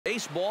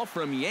baseball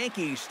from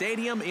Yankee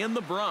Stadium in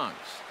the Bronx.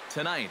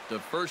 Tonight, the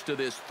first of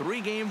this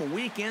three-game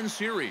weekend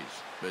series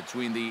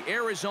between the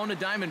Arizona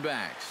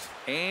Diamondbacks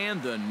and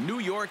the New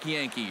York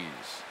Yankees.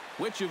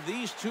 Which of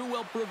these two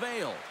will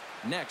prevail?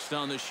 Next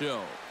on the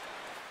show.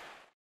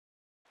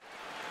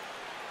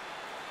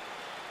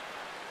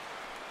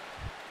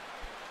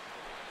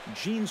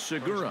 Gene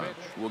Segura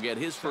will get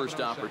his first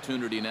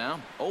opportunity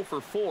now. 0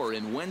 for 4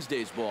 in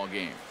Wednesday's ball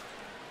game.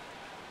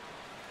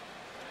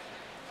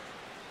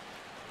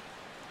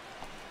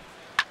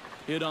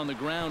 Hit on the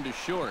ground to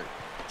short.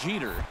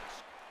 Jeter.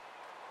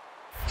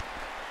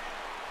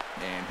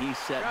 And he's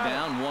set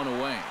down, one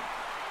away.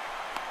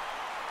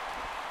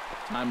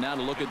 Time now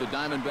to look at the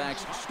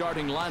Diamondbacks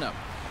starting lineup.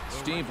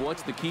 Steve,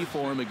 what's the key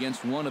for him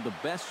against one of the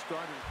best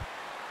starters?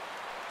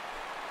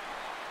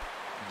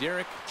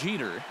 Derek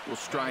Jeter will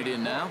stride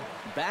in now.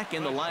 Back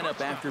in the lineup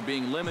after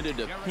being limited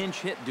to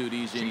pinch hit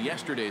duties in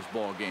yesterday's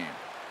ball game.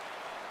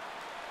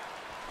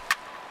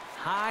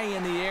 High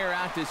in the air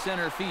out to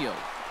center field.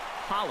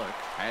 Pollock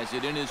has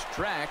it in his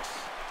tracks.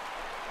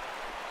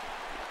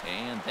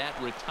 And that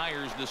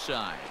retires the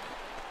side.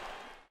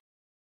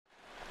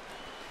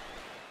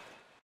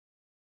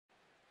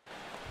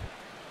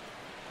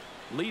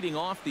 Leading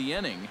off the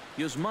inning,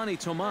 Yasmani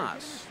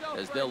Tomas,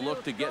 as they'll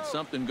look to get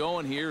something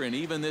going here and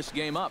even this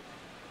game up.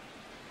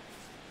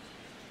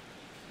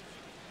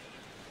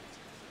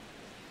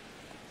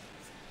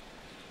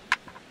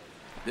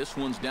 This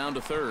one's down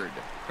to third.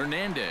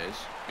 Hernandez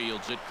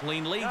fields it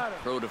cleanly.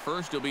 Throw to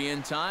first will be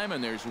in time,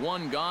 and there's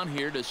one gone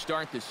here to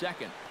start the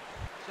second.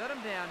 Shut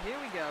him down. Here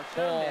we go.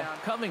 Paul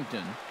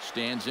Covington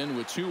stands in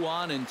with 2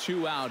 on and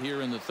 2 out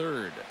here in the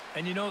third.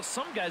 And you know,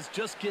 some guys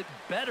just get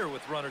better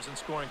with runners in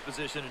scoring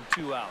position and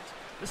 2 outs.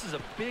 This is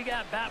a big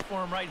at-bat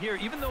for him right here,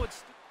 even though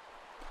it's...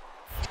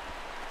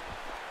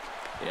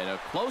 And a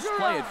close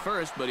play at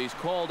first, but he's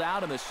called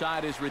out and the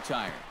side is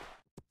retired.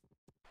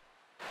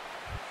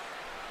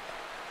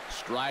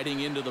 Striding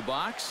into the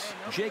box,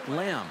 Jake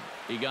Lamb.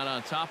 He got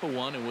on top of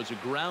one and was a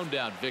ground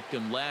out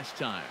victim last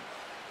time.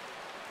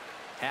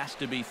 Has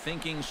to be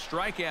thinking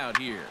strikeout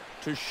here.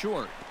 To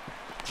short.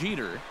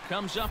 Jeter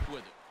comes up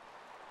with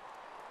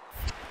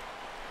it.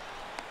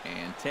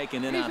 And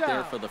taken in out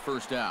there for the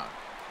first out.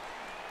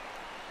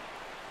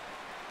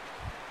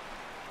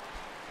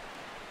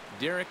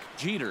 Derek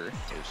Jeter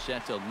is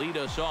set to lead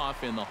us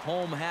off in the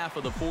home half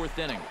of the 4th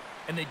inning.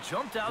 And they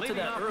jumped out to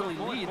that early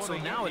lead, so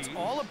now it's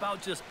all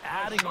about just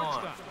adding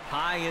on.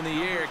 High in the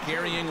air,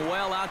 carrying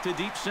well out to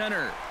deep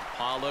center.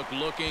 Pollock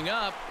looking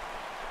up.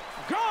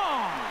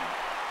 Gone!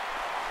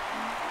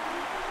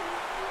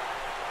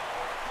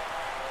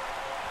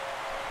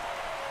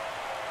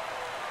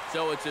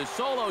 So it's a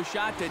solo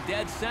shot to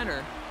dead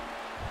center.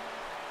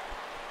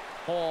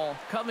 Paul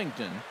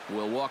Covington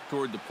will walk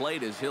toward the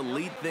plate as he'll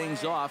lead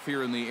things off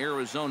here in the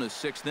Arizona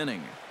 6th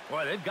inning.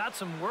 Boy, they've got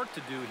some work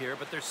to do here,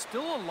 but there's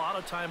still a lot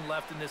of time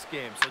left in this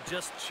game. So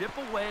just chip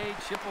away,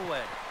 chip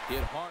away.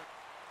 Hit hard.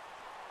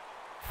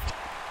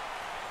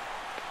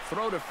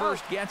 Throw to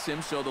first gets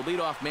him, so the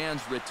leadoff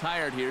man's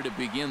retired here to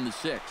begin the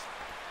 6th.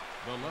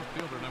 The left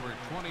fielder, number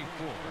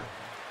 24.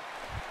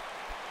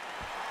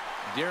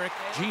 Derek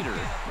Jeter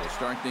will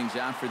start things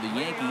out for the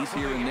Yankees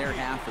here in their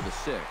half of the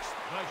 6th.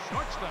 The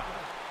shortstop,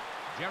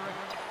 Derek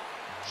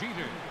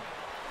Jeter.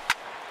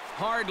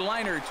 Hard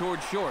liner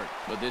toward short,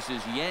 but this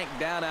is yanked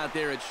down out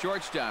there at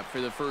shortstop for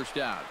the first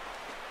out.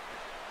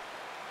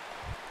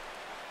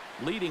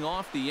 Leading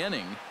off the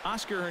inning,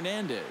 Oscar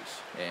Hernandez,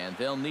 and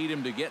they'll need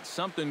him to get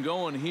something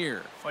going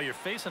here. Well, you're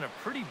facing a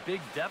pretty big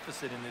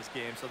deficit in this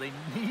game, so they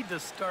need to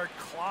start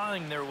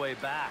clawing their way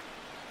back.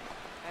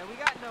 And we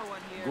got no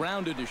one here.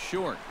 Grounded to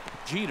short.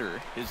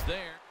 Jeter is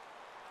there.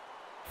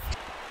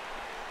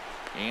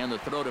 And the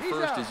throw to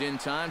first is in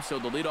time, so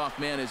the leadoff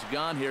man is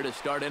gone here to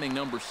start inning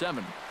number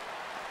 7.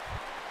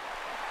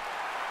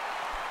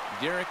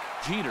 Derek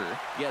Jeter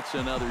gets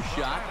another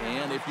shot,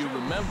 and if you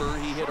remember,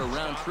 he hit a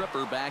round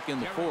tripper back in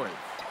the 4th.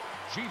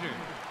 Jeter.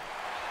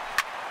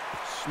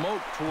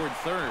 Smoke toward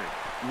third.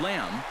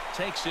 Lamb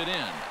takes it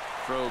in.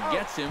 Throw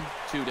gets him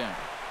 2 down.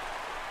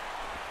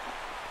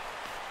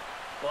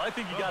 Well, I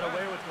think you got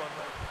away with one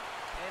there.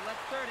 Hey, let's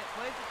turn it.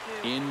 Plays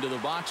it 2. Into the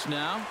box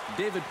now,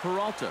 David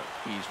Peralta.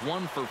 He's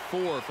 1 for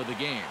 4 for the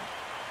game.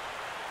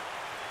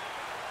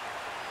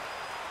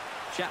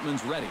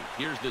 Chapman's ready.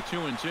 Here's the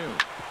 2-2.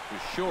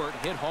 Short,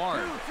 hit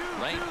hard,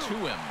 right to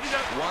him.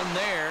 One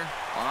there,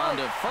 on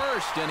to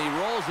first, and he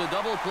rolls the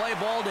double play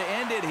ball to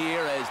end it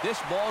here as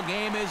this ball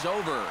game is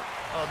over.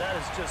 Oh, that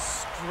is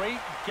just straight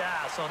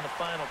gas on the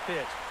final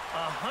pitch.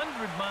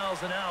 100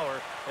 miles an hour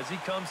as he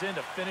comes in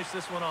to finish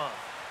this one off.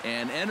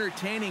 An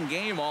entertaining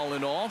game all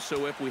in all,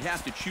 so if we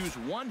have to choose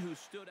one who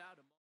stood out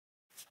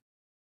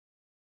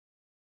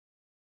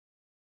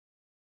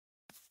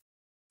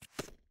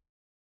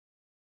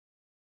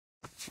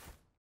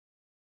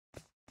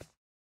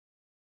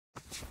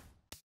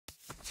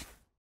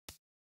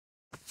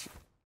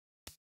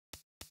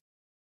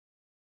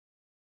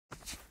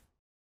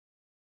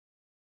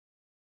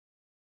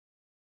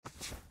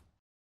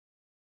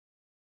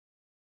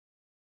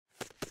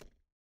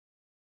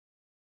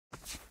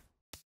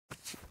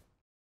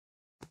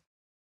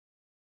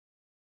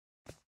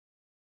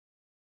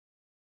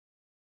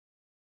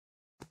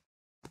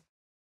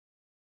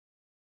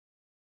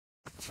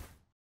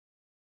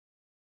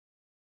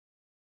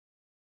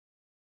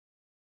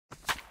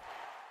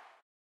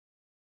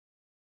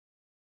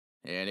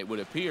And it would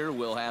appear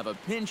we'll have a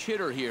pinch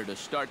hitter here to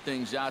start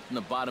things out in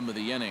the bottom of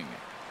the inning.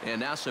 And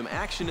now some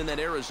action in that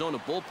Arizona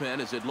bullpen,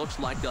 as it looks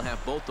like they'll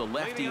have both a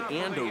lefty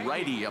and a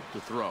righty up to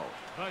throw.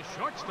 The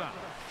shortstop.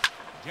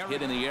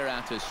 Hit in the air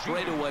out to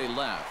straightaway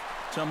left.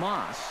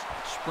 Tomas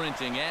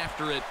sprinting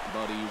after it,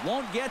 but he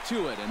won't get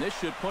to it, and this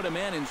should put him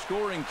in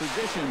scoring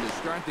position to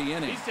start the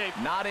inning.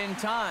 Not in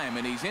time,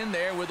 and he's in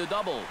there with a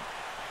double.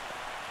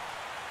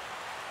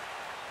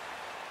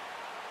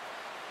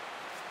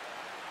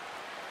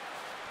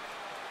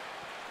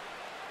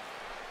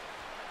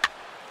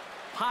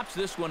 Pops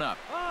this one up.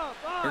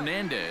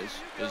 Hernandez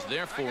is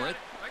there for it.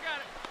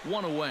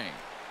 One away.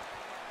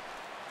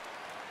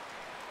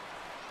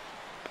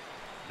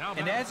 Now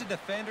And as a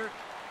defender,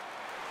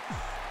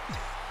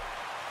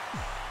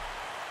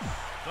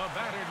 the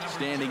batter, number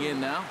Standing 2,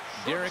 in now,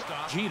 Derek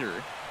shortstop,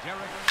 Jeter. Derek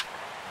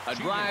A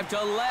Jeter. drive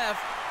to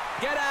left.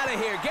 Get out of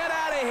here. Get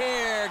out of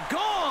here.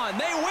 Gone.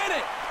 They win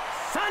it.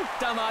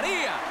 Santa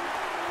Maria.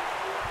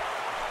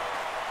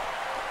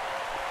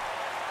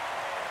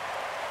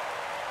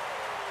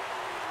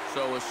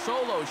 So a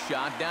solo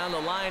shot down the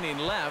line in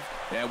left.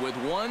 And with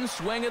one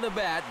swing of the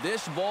bat,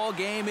 this ball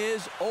game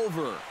is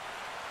over.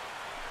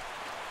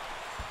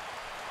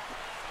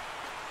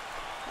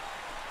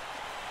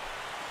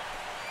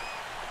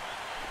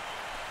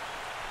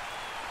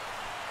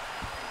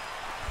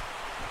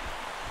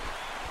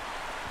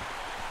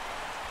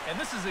 And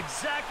this is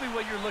exactly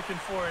what you're looking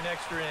for in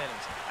extra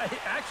innings.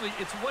 Actually,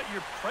 it's what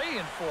you're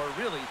praying for,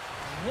 really.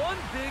 One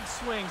big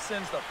swing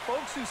sends the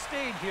folks who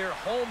stayed here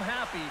home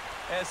happy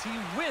as he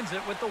wins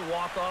it with the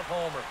walk-off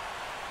homer.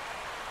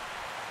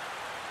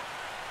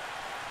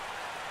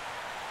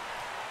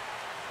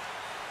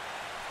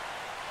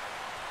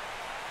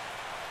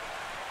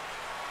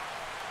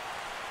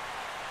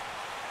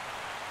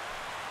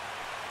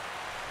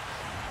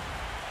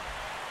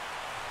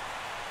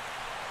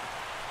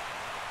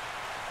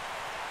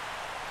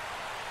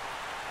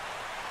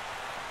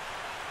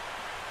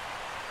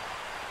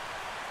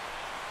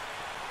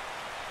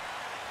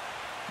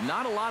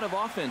 Not a lot of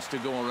offense to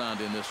go around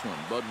in this one,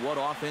 but what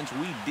offense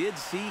we did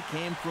see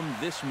came from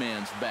this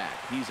man's bat.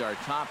 He's our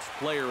top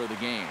player of the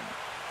game.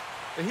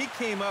 he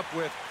came up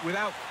with,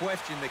 without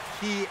question, the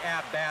key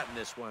at-bat in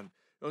this one.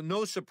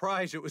 No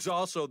surprise, it was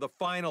also the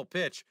final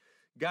pitch.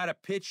 Got a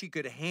pitch he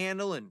could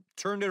handle and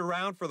turned it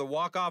around for the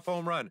walk-off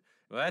home run.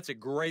 Well, that's a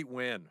great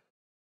win.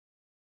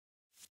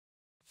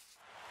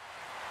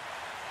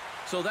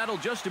 So that'll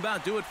just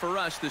about do it for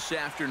us this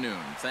afternoon.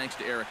 Thanks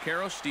to Eric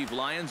Karros, Steve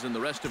Lyons, and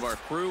the rest of our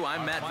crew.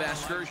 I'm Matt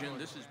Vasgersian.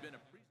 This has been a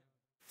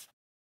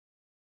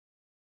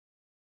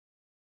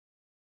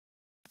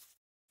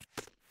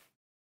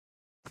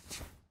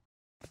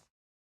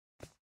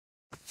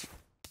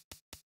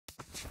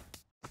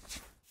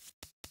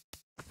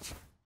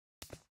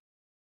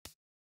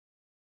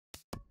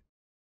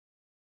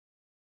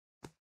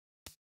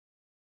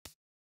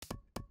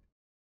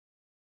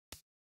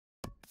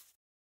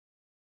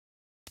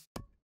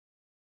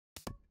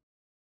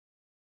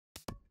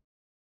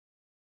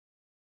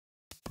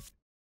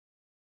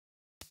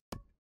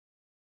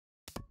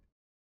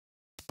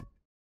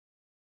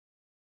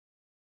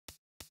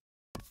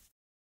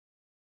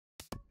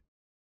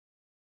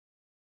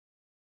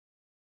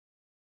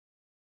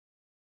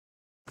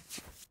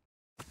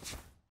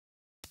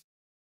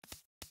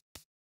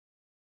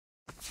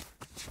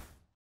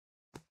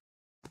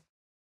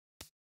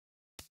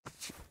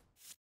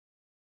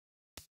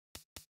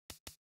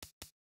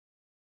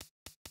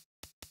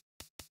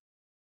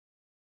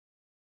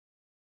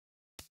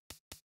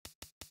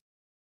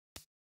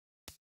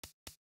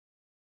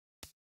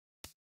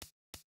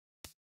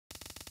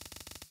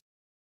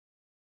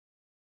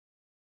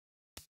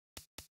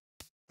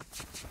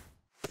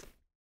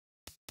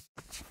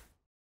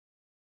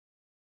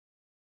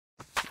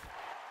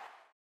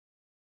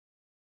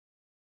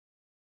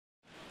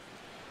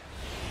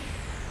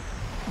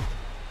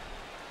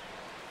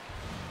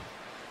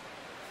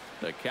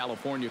The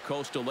California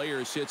Coastal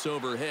Layer sits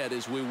overhead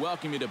as we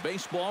welcome you to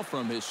baseball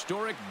from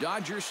historic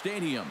Dodger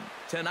Stadium.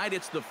 Tonight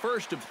it's the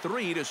first of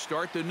 3 to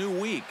start the new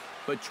week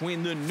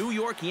between the New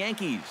York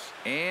Yankees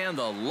and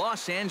the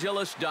Los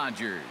Angeles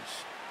Dodgers.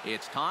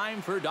 It's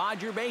time for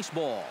Dodger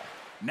baseball.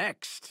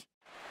 Next.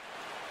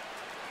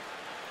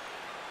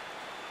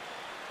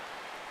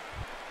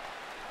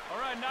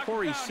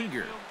 Corey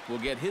Seager will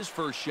get his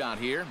first shot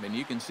here, and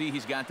you can see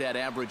he's got that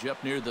average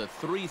up near the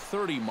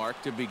 .330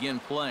 mark to begin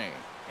play.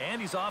 And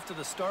he's off to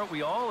the start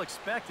we all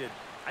expected.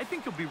 I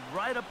think he'll be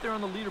right up there on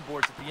the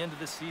leaderboards at the end of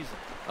this season.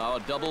 Oh,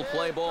 double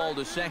play ball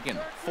to second.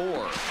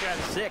 4,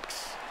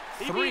 6,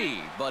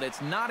 3, but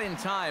it's not in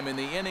time, and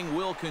the inning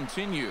will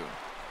continue.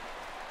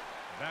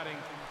 Batting.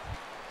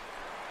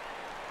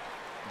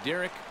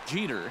 Derek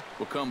Jeter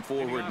will come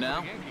forward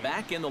now.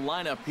 Back in the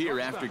lineup here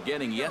after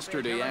getting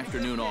yesterday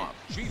afternoon off.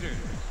 Jeter.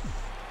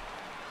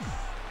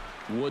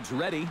 Woods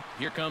ready.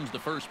 Here comes the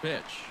first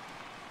pitch.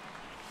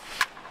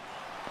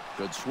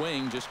 Good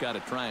swing. Just got to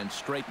try and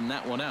straighten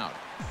that one out.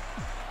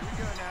 Here we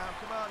go now.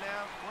 Come on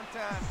now. One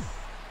time.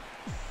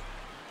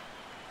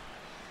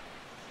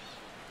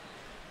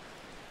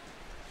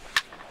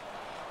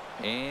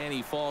 And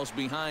he falls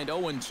behind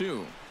 0-2.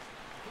 Come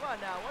on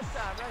now, one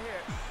time right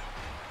here.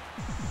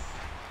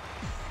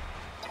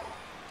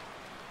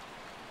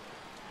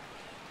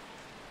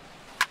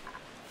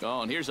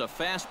 Oh, and here's a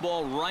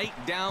fastball right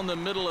down the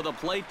middle of the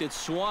plate that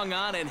swung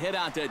on and hit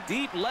out to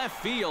deep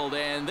left field,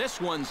 and this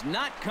one's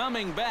not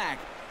coming back.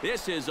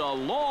 This is a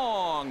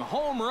long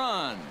home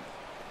run.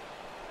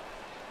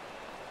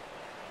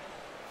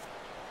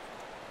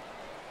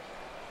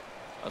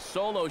 A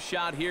solo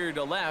shot here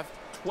to left.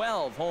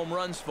 12 home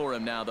runs for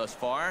him now thus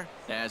far,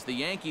 as the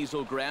Yankees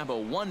will grab a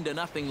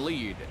 1-0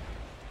 lead.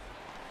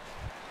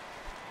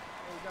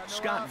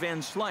 Scott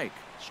Van Slyke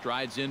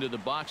strides into the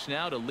box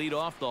now to lead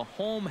off the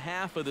home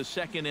half of the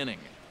second inning.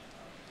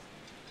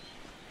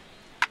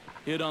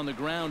 Hit on the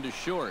ground to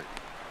short.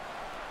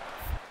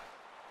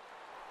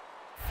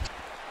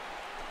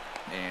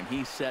 And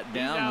he's set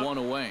down, one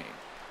away.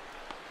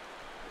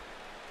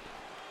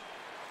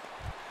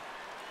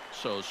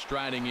 So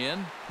striding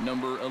in,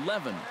 number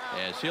 11,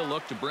 as he'll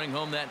look to bring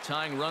home that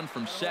tying run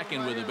from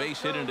second with a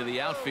base hit into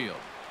the outfield.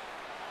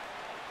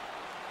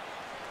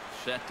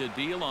 Set to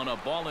deal on a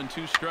ball and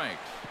 2 strikes.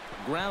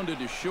 Grounded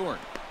to short.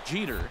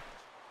 Jeter.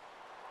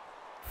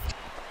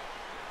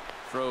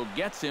 Throw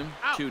gets him.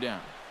 2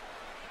 down.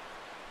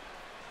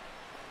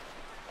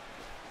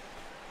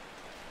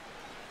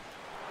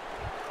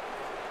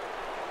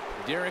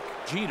 Derek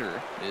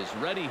Jeter is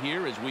ready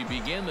here as we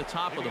begin the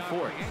top of the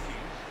 4th.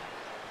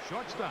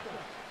 Shortstop,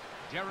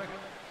 Derek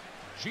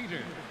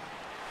Jeter.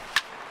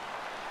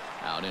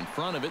 Out in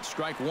front of it,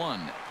 strike 1.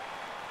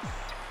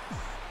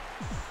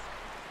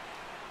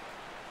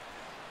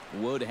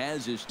 Wood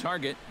has his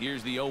target.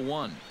 Here's the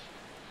 0-1.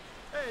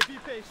 Hey, be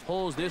patient.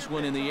 Pulls this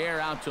one in the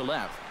air out to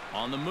left.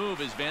 On the move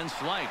is Van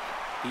Slyke.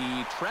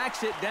 He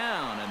tracks it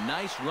down. A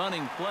nice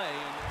running play.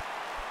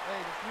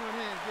 Hey, just you and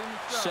him. Give him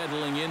a shot.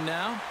 Settling in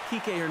now,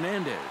 Kike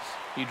Hernandez.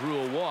 He drew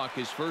a walk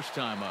his first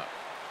time up.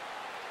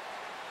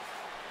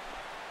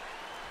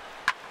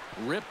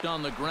 Ripped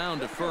on the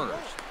ground to first.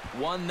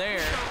 One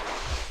there.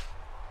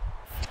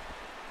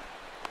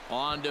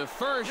 On to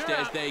first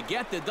as they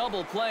get the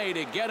double play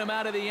to get him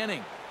out of the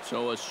inning.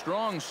 So a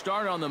strong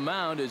start on the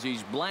mound as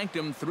he's blanked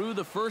him through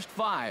the first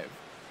 5.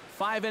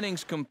 5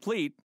 innings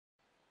complete.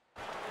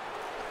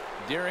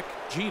 Derek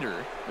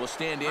Jeter will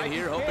stand in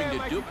here hoping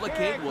to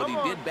duplicate what he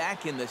did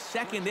back in the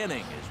second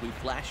inning as we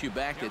flash you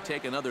back to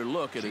take another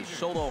look at his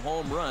solo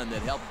home run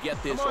that helped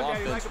get this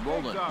offense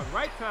rolling.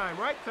 Right time,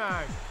 right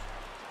time.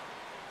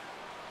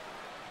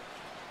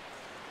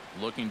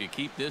 Looking to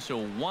keep this a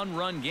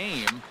 1-run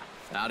game.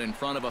 Out in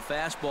front of a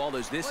fastball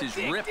as this is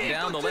ripped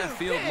down the left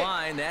field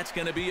line. That's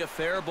going to be a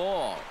fair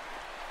ball.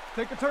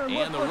 Take a turn.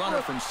 And the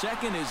runner from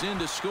second is in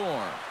to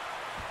score.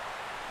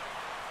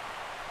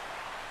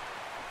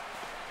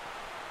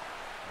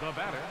 The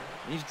batter.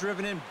 He's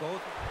driven in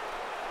both.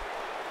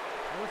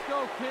 Let's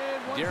go, kid.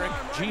 Derek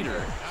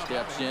Jeter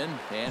steps in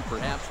and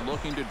perhaps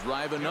looking to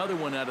drive another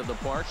one out of the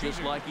park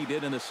just like he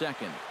did in the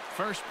second.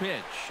 First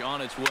pitch on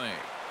its way.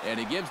 And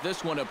he gives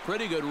this one a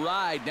pretty good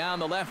ride down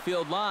the left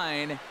field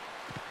line.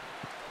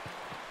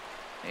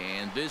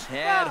 And this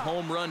had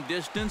home run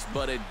distance,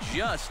 but it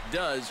just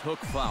does hook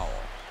foul.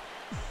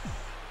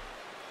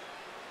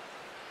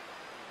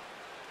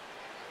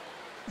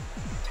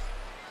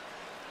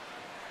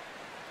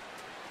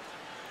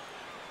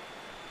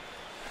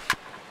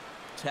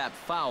 Tap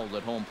fouled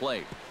at home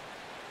plate.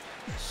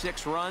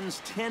 6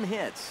 runs, 10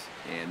 hits,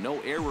 and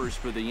no errors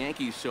for the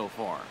Yankees so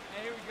far.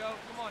 Hey, here we go.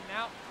 Come on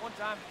now. One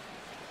time.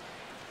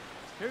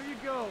 Here you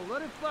go.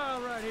 Let it fly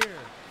right here.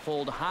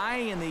 Pulled high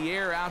in the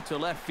air out to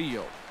left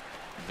field.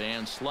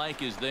 Van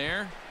Slyke is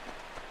there.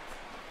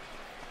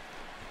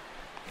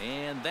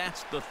 And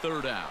that's the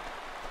 3rd out.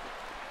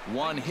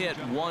 1 hit,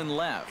 1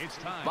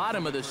 left.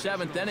 Bottom of the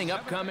 7th inning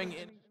upcoming.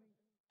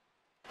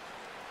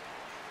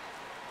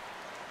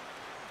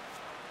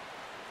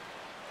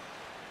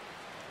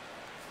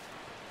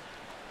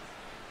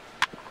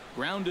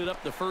 Grounded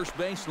up the first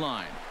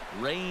baseline.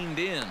 Reined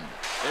in.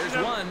 There's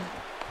one.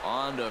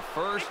 On to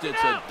first,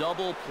 it's a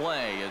double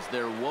play. As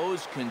their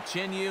woes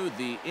continue,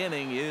 the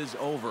inning is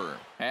over.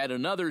 Add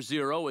another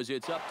 0 as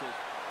it's up to...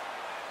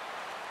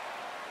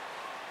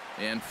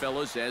 And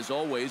fellas, as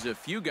always, a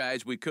few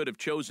guys we could have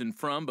chosen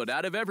from, but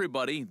out of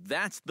everybody,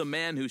 that's the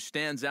man who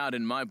stands out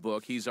in my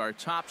book. He's our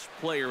top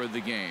player of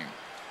the game.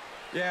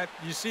 Yeah,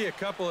 you see a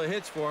couple of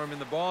hits for him in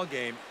the ball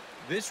game.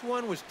 This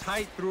one was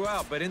tight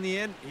throughout, but in the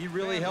end, he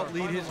really helped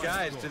lead his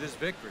guys to this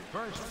victory.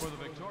 First for the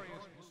victorious